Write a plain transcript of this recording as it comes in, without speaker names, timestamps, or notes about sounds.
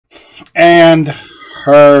And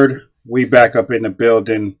heard, we back up in the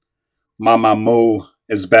building. MAMAMOO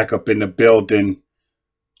is back up in the building.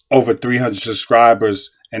 Over 300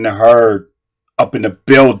 subscribers in the herd up in the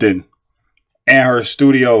building. ANDHEARD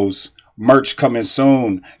Studios. Merch coming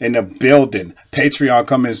soon in the building. Patreon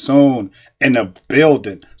coming soon in the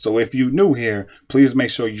building. So if you new here, please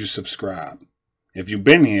make sure you subscribe. If you've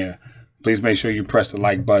been here, please make sure you press the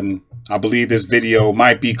like button. I believe this video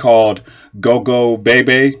might be called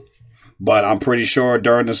Gogobebe, but I'm pretty sure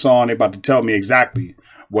during the song they're about to tell me exactly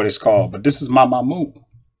what it's called. But this is MAMAMOO.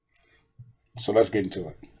 So let's get into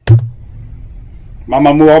it.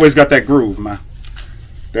 MAMAMOO always got that groove, man.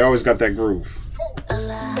 They always got that groove.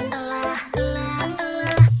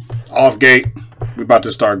 Off gate, we about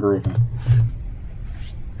to start grooving.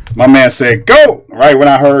 My man said, go! Right when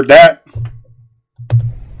I heard that.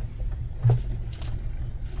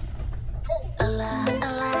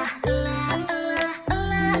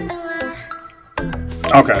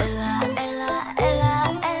 Okay.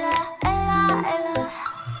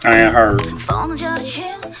 I ain't heard.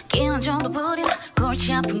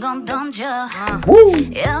 Woo!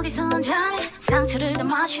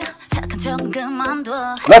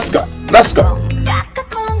 Let's go. Let's go.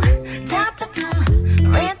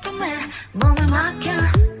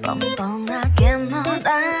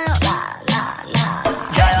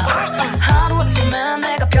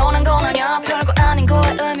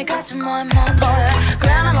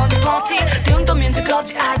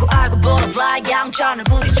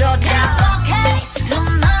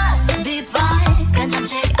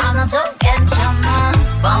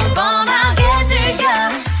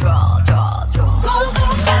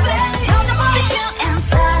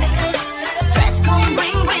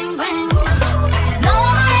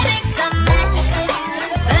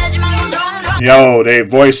 Yo, their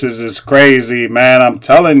voices is crazy, man. I'm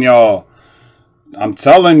telling y'all. I'm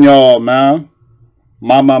telling y'all, man.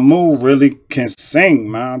 MAMAMOO really can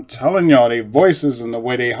sing, man. I'm telling y'all, their voices and the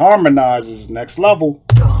way they harmonize is next level.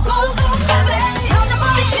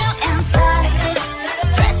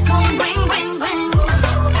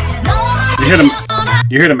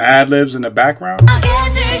 You hear them ad-libs in the background?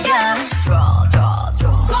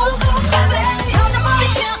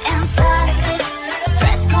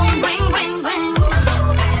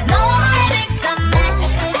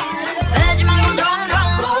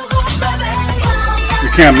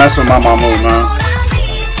 You can't mess with MAMAMOO, man.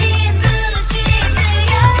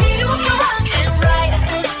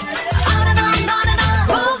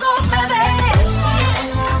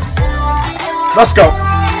 Let's go.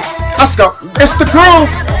 Let's go. It's the groove.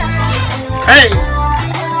 Hey.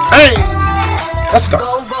 Hey. Let's go.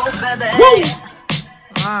 Woo.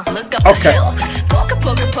 Okay.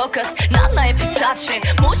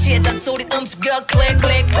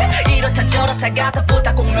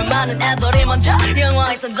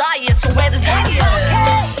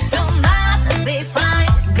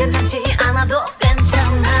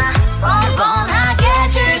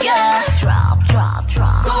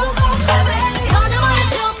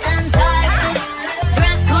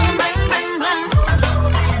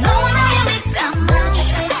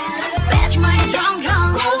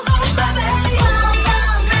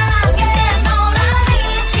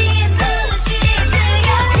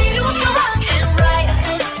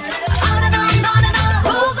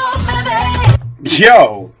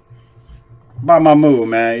 Yo, MAMAMOO,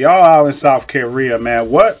 man, y'all out in South Korea,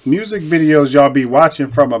 man. What music videos y'all be watching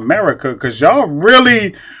from America? Cause y'all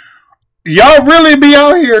really be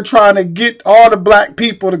out here trying to get all the black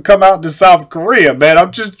people to come out to South Korea, man.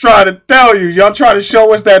 I'm just trying to tell you, y'all trying to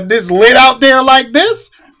show us that this lit out there like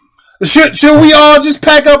this. Should we all just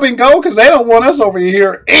pack up and go? Cause they don't want us over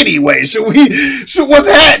here anyway. What's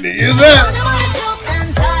happening? Is that?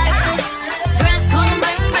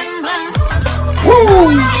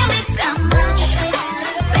 Woo!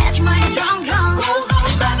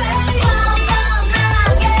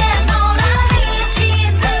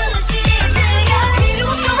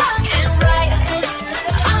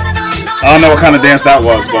 I don't know what kind of dance that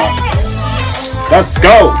was, but let's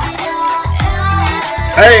go.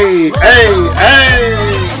 Hey, hey, hey.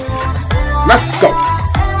 Let's go.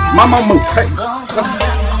 MAMAMOO. Hey.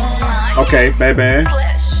 Okay, baby.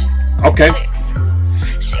 Okay.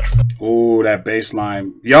 Ooh, that bass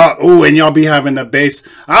line. Y'all, ooh, and y'all be having the bass.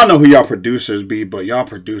 I don't know who y'all producers be, but y'all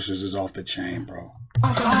producers is off the chain, bro.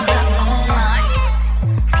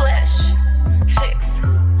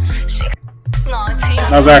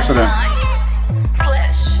 That was an accident.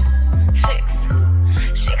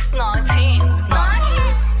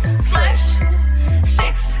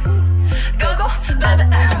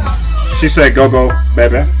 She said, "Go, go,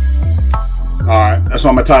 baby." Alright, that's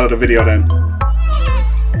what I'm gonna title the video then.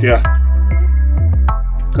 Yeah.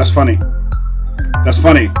 That's funny. That's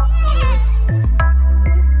funny.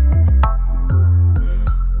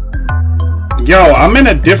 Yo, I'm in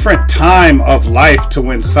a different time of life to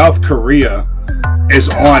when South Korea is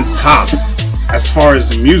on top as far as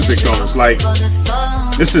the music goes. Like,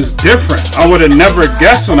 this is different. I would have never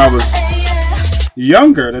guessed when I was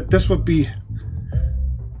younger that this would be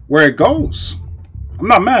where it goes. I'm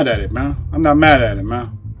not mad at it, man. I'm not mad at it,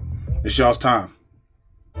 man. It's y'all's time.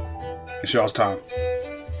 It's y'all's time.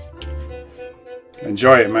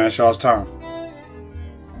 Enjoy it, man. It's y'all's time.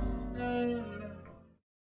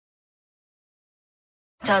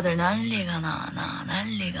 다들 난리가 나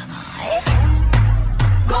난리가 나.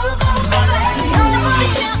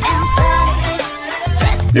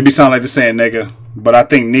 It be sound like they're saying nigga, but I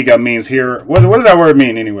think nigga means here. What does that word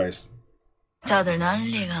mean, anyways? 다들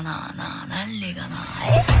난리가 나 난리가 나.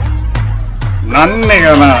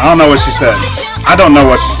 Nigga, I don't know what she said. I don't know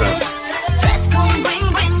what she said.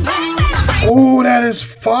 Oh, that is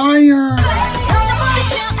fire.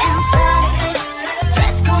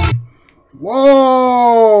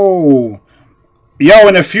 Whoa. Yo,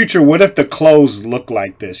 in the future, what if the clothes look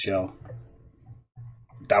like this, yo?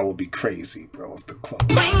 That would be crazy, bro, if the clothes.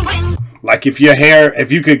 Like, if your hair,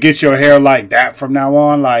 if you could get your hair like that from now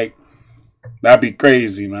on, like, that'd be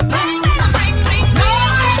crazy, man.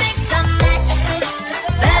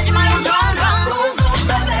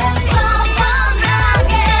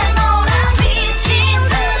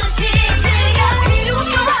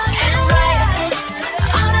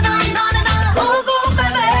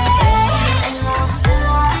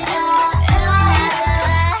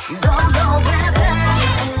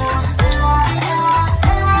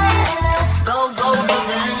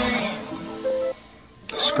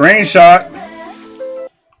 Screenshot.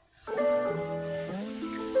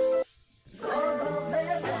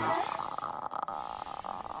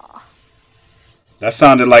 That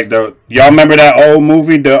sounded like the, y'all remember that old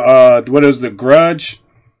movie, the what is The Grudge?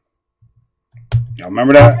 Y'all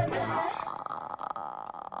remember that?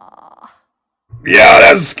 Yeah,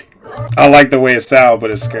 that's, I like the way it sounds, but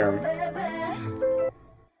it's scary.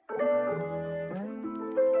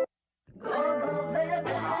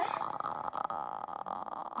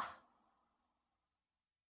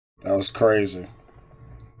 That was crazy.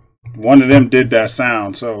 One of them did that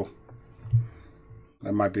sound, so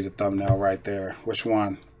that might be the thumbnail right there. Which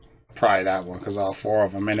one? Probably that one, because all four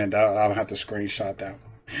of them in it. I'll have to screenshot that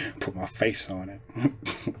one. Put my face on it.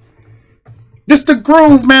 This the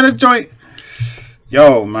groove, man. The joint.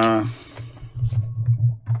 Yo, man.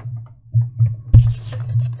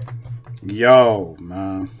 Yo,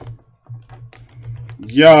 man.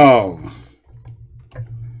 Yo.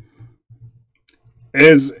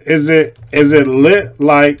 Is it lit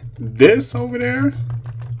like this over there?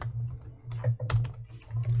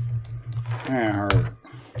 ANDHEARD.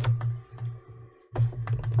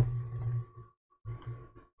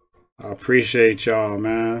 I appreciate y'all,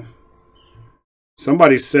 man.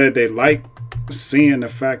 Somebody said they like seeing the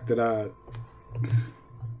fact that I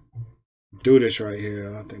do this right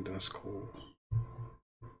here. I think that's cool.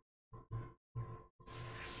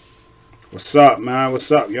 What's up, man? What's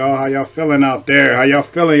up, y'all? How y'all feeling out there? How y'all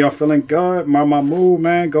feeling? Y'all feeling good? MAMAMOO,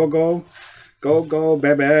 man. Go,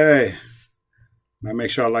 baby. I make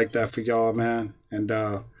sure I like that for y'all, man. And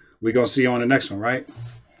we gonna see you on the next one, right?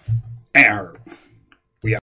 ANDHEARD.